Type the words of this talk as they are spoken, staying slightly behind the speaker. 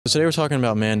So today we're talking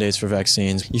about mandates for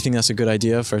vaccines. You think that's a good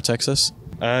idea for Texas?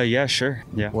 Yeah, sure.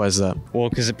 Yeah. Why is that? Well,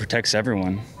 because it protects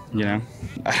everyone, you know?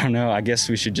 I don't know. I guess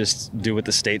we should just do what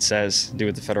the state says, do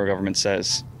what the federal government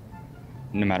says,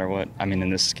 no matter what. I mean, in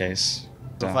this case.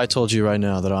 So. If I told you right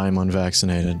now that I'm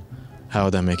unvaccinated, how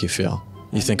would that make you feel?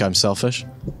 You think I'm selfish?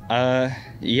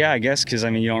 Yeah, I guess, because, I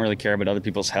mean, you don't really care about other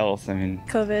people's health. I mean,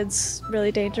 COVID's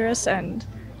really dangerous, and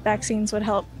vaccines would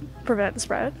help prevent the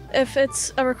spread. If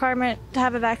it's a requirement to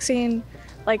have a vaccine,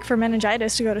 like for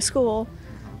meningitis to go to school,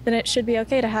 then it should be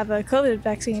okay to have a COVID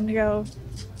vaccine to go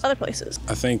other places.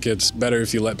 I think it's better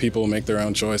if you let people make their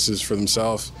own choices for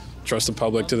themselves, trust the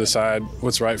public to decide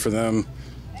what's right for them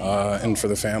and for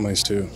the families too.